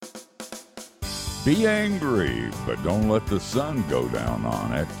Be angry, but don't let the sun go down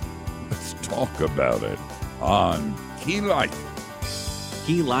on it. Let's talk about it on Key Life.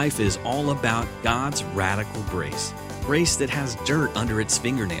 Key Life is all about God's radical grace. Grace that has dirt under its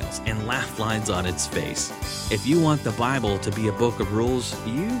fingernails and laugh lines on its face. If you want the Bible to be a book of rules,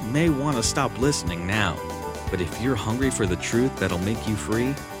 you may want to stop listening now. But if you're hungry for the truth that'll make you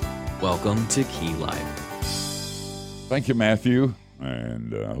free, welcome to Key Life. Thank you, Matthew.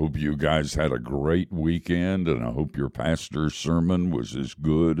 And I hope you guys had a great weekend, and I hope your pastor's sermon was as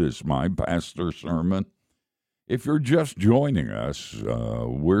good as my pastor's sermon. If you're just joining us,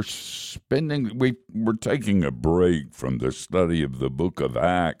 we're taking a break from the study of the book of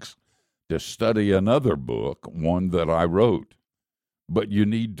Acts to study another book, one that I wrote. But you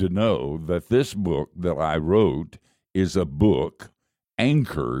need to know that this book that I wrote is a book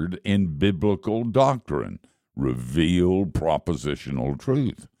anchored in biblical doctrine, revealed propositional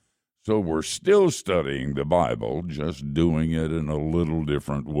truth. So we're still studying the Bible, just doing it in a little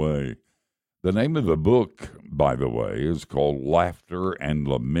different way. The name of the book, by the way, is called Laughter and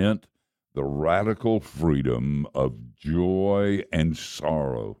Lament, The Radical Freedom of Joy and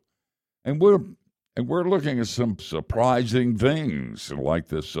Sorrow. And we're looking at some surprising things, like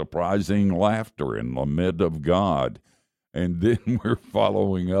the surprising laughter and lament of God. And then we're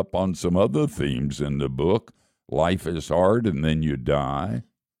following up on some other themes in the book. Life is hard, and then you die.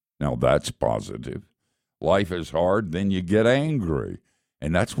 Now, that's positive. Life is hard, then you get angry.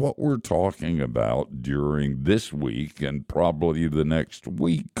 And that's what we're talking about during this week and probably the next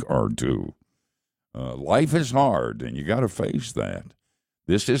week or two. Life is hard, and you got to face that.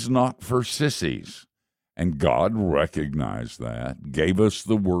 This is not for sissies. And God recognized that, gave us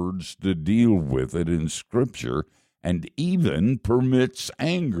the words to deal with it in Scripture, and even permits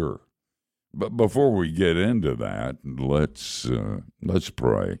anger. But before we get into that, let's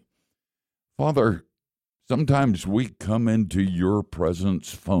pray. Father, sometimes we come into your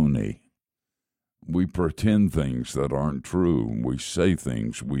presence phony. We pretend things that aren't true. We say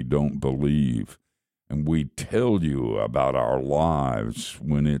things we don't believe. And we tell you about our lives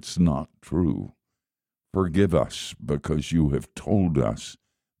when it's not true. Forgive us, because you have told us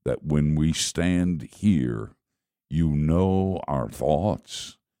that when we stand here, you know our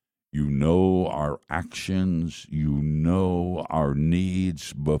thoughts. You know our actions, you know our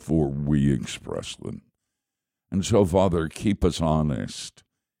needs before we express them. And so, Father, keep us honest,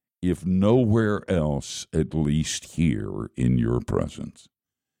 if nowhere else, at least here in your presence.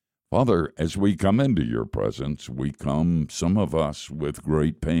 Father, as we come into your presence, we come, some of us with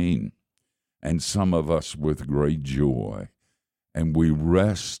great pain, and some of us with great joy. And we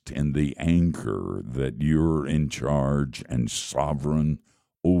rest in the anchor that you're in charge and sovereign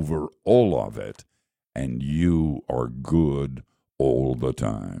over all of it, and you are good all the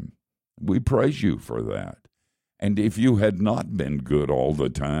time. We praise you for that. And if you had not been good all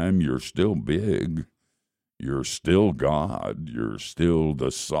the time, you're still big. You're still God. You're still the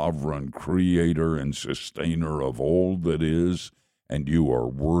sovereign creator and sustainer of all that is, and you are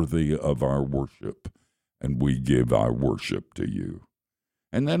worthy of our worship, and we give our worship to you.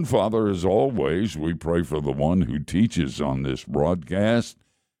 And then, Father, as always, we pray for the one who teaches on this broadcast.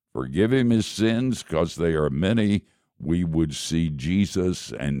 Forgive him his sins, because they are many. We would see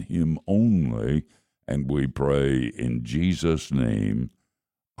Jesus and him only, and we pray in Jesus' name.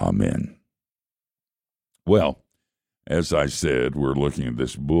 Amen. Well, as I said, we're looking at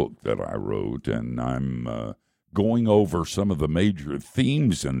this book that I wrote, and I'm going over some of the major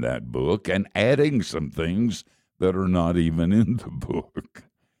themes in that book and adding some things that are not even in the book.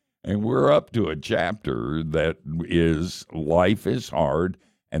 And we're up to a chapter that is Life is Hard,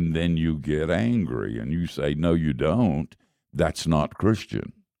 and then you get angry, and you say, no, you don't. That's not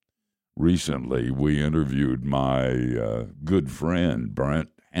Christian. Recently, we interviewed my good friend, Brent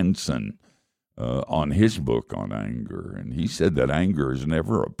Henson, on his book on anger, and he said that anger is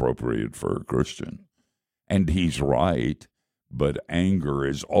never appropriate for a Christian. And he's right, but anger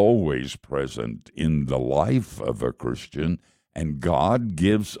is always present in the life of a Christian, and God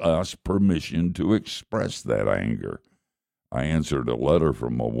gives us permission to express that anger. I answered a letter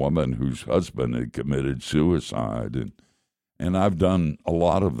from a woman whose husband had committed suicide, and I've done a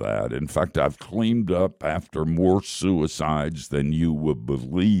lot of that. In fact, I've cleaned up after more suicides than you would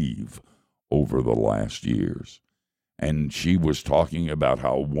believe over the last years. And she was talking about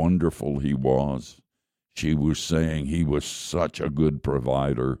how wonderful he was. She was saying he was such a good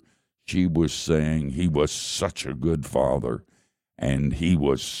provider. She was saying he was such a good father. And he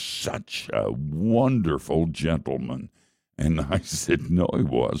was such a wonderful gentleman. And I said, no, he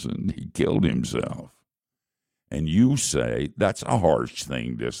wasn't. He killed himself. And you say, that's a harsh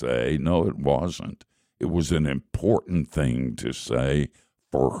thing to say. No, it wasn't. It was an important thing to say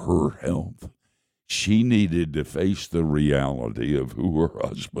for her health. She needed to face the reality of who her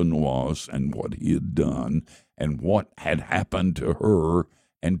husband was and what he had done and what had happened to her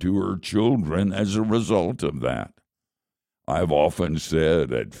and to her children as a result of that. I've often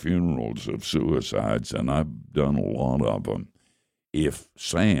said at funerals of suicides, and I've done a lot of them, if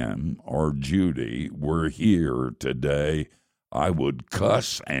Sam or Judy were here today, I would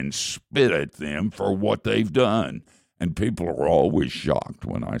cuss and spit at them for what they've done. And people are always shocked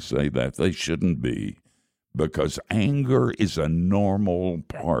when I say that. They shouldn't be, because anger is a normal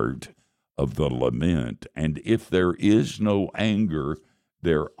part of the lament. And if there is no anger,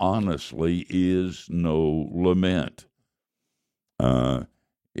 there honestly is no lament.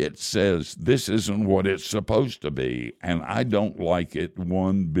 It says this isn't what it's supposed to be, and I don't like it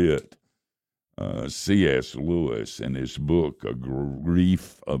one bit. C.S. Lewis, in his book, A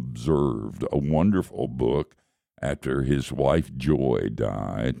Grief Observed, a wonderful book, after his wife Joy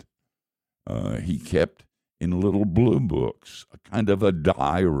died, he kept in little blue books, a kind of a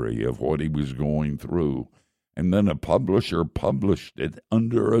diary of what he was going through. And then a publisher published it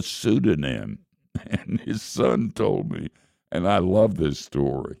under a pseudonym. And his son told me, and I love this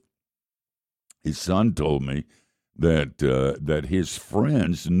story, his son told me that his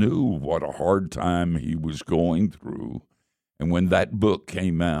friends knew what a hard time he was going through. And when that book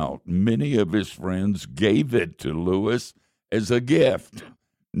came out, many of his friends gave it to Lewis as a gift,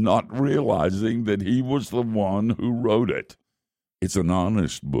 not realizing that he was the one who wrote it. It's an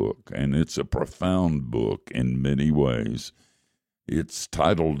honest book, and it's a profound book in many ways. It's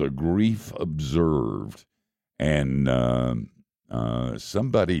titled A Grief Observed, and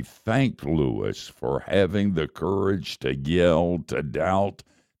somebody thanked Lewis for having the courage to yell, to doubt,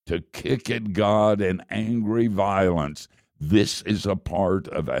 to kick at God in angry violence. This is a part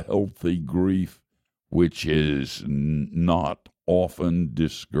of a healthy grief which is not often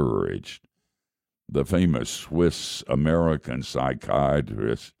discouraged. The famous Swiss-American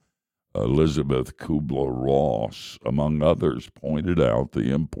psychiatrist Elizabeth Kubler-Ross, among others, pointed out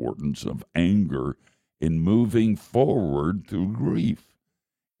the importance of anger in moving forward through grief.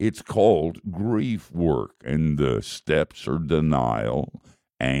 It's called grief work, and the steps are denial,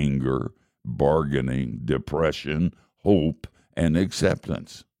 anger, bargaining, depression, hope, and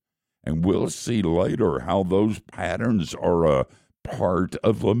acceptance. And we'll see later how those patterns are a part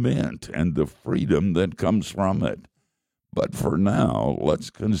of lament and the freedom that comes from it. But for now, let's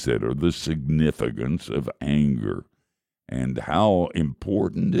consider the significance of anger and how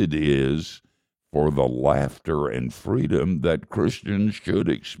important it is for the laughter and freedom that Christians should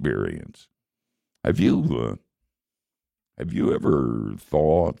experience. Have you ever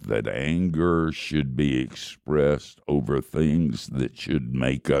thought that anger should be expressed over things that should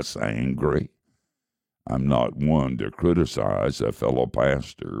make us angry? I'm not one to criticize a fellow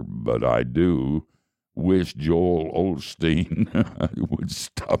pastor, but I do wish Joel Osteen would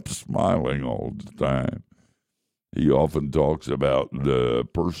stop smiling all the time. He often talks about the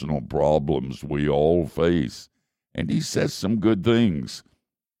personal problems we all face, and he says some good things.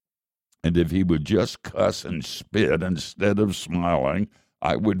 And if he would just cuss and spit instead of smiling,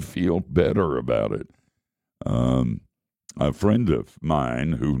 I would feel better about it. A friend of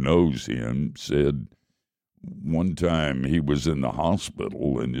mine who knows him said one time he was in the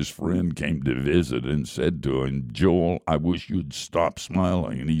hospital and his friend came to visit and said to him, "Joel, I wish you'd stop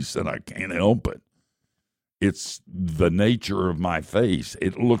smiling." And he said, "I can't help it. It's the nature of my face.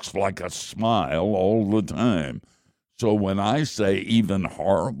 It looks like a smile all the time. So when I say even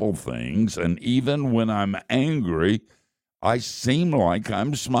horrible things, and even when I'm angry, I seem like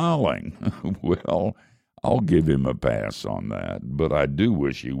I'm smiling." Well, I'll give him a pass on that, but I do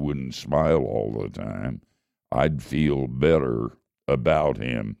wish he wouldn't smile all the time. I'd feel better about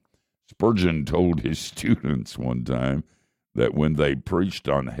him. Spurgeon told his students one time that when they preached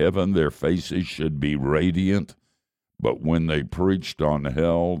on heaven, their faces should be radiant, but when they preached on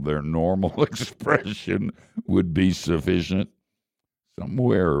hell, their normal expression would be sufficient.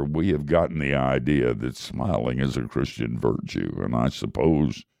 Somewhere we have gotten the idea that smiling is a Christian virtue, and I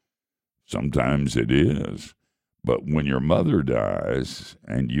suppose sometimes it is. But when your mother dies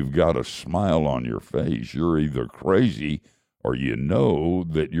and you've got a smile on your face, you're either crazy or you know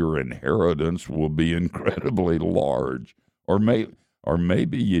that your inheritance will be incredibly large. Or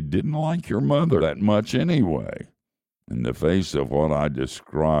maybe you didn't like your mother that much anyway. In the face of what I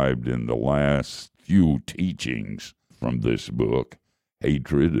described in the last few teachings from this book,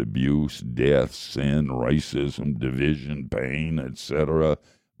 hatred, abuse, death, sin, racism, division, pain, etc.,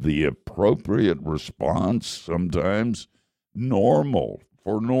 the appropriate response, sometimes normal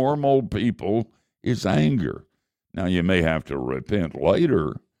for normal people, is anger. Now, you may have to repent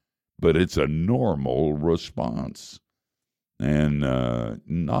later, but it's a normal response. And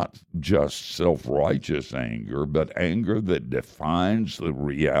not just self-righteous anger, but anger that defines the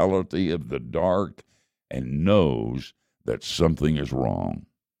reality of the dark and knows that something is wrong,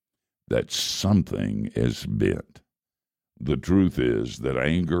 that something is bent. The truth is that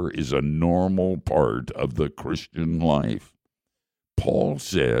anger is a normal part of the Christian life. Paul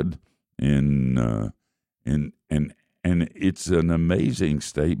said and it's an amazing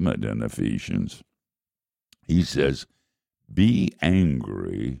statement in Ephesians. He says, "Be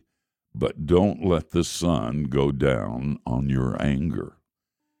angry, but don't let the sun go down on your anger."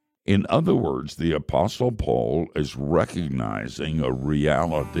 In other words, the Apostle Paul is recognizing a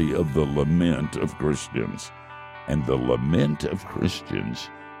reality of the lament of Christians. And the lament of Christians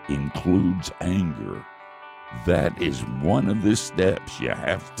includes anger. That is one of the steps you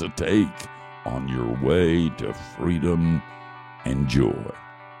have to take on your way to freedom and joy.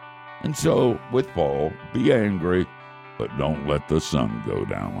 And so, with Paul, be angry, but don't let the sun go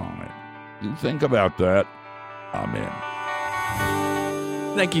down on it. You think about that. Amen.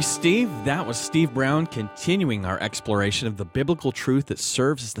 Thank you, Steve. That was Steve Brown continuing our exploration of the biblical truth that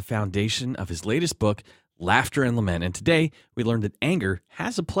serves as the foundation of his latest book, Laughter and Lament. And today we learned that anger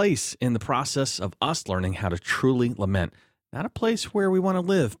has a place in the process of us learning how to truly lament. Not a place where we want to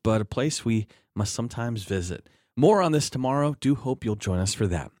live, but a place we must sometimes visit. More on this tomorrow. Do hope you'll join us for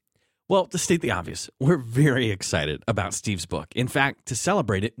that. Well, to state the obvious, we're very excited about Steve's book. In fact, to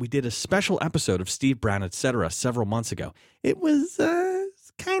celebrate it, we did a special episode of Steve Brown, Etc. several months ago. It was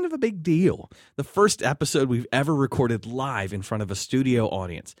kind of a big deal. The first episode we've ever recorded live in front of a studio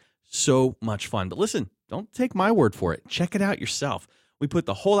audience. So much fun. But listen, don't take my word for it. Check it out yourself. We put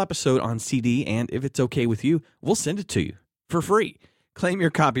the whole episode on CD, and if it's okay with you, we'll send it to you for free. Claim your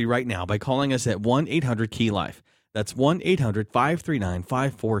copy right now by calling us at 1-800-KEY-LIFE. That's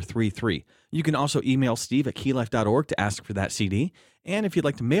 1-800-539-5433. You can also email Steve at keylife.org to ask for that CD. And if you'd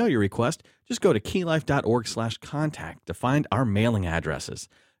like to mail your request, just go to keylife.org/contact to find our mailing addresses.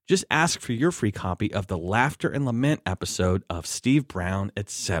 Just ask for your free copy of the Laughter and Lament episode of Steve Brown,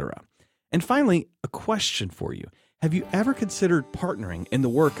 Etc. And finally, a question for you. Have you ever considered partnering in the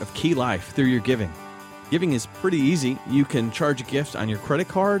work of Key Life through your giving? Giving is pretty easy. You can charge a gift on your credit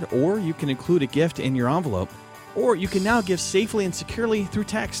card, or you can include a gift in your envelope, or you can now give safely and securely through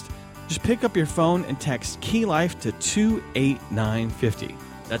text. Just pick up your phone and text Key Life to 28950.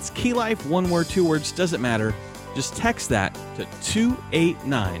 That's Key Life, one word, two words, doesn't matter. Just text that to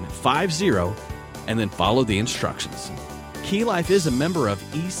 28950 and then follow the instructions. Key Life is a member of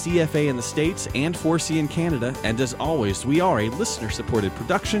ECFA in the States and 4C in Canada, and as always, we are a listener-supported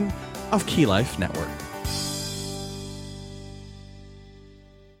production of Key Life Network.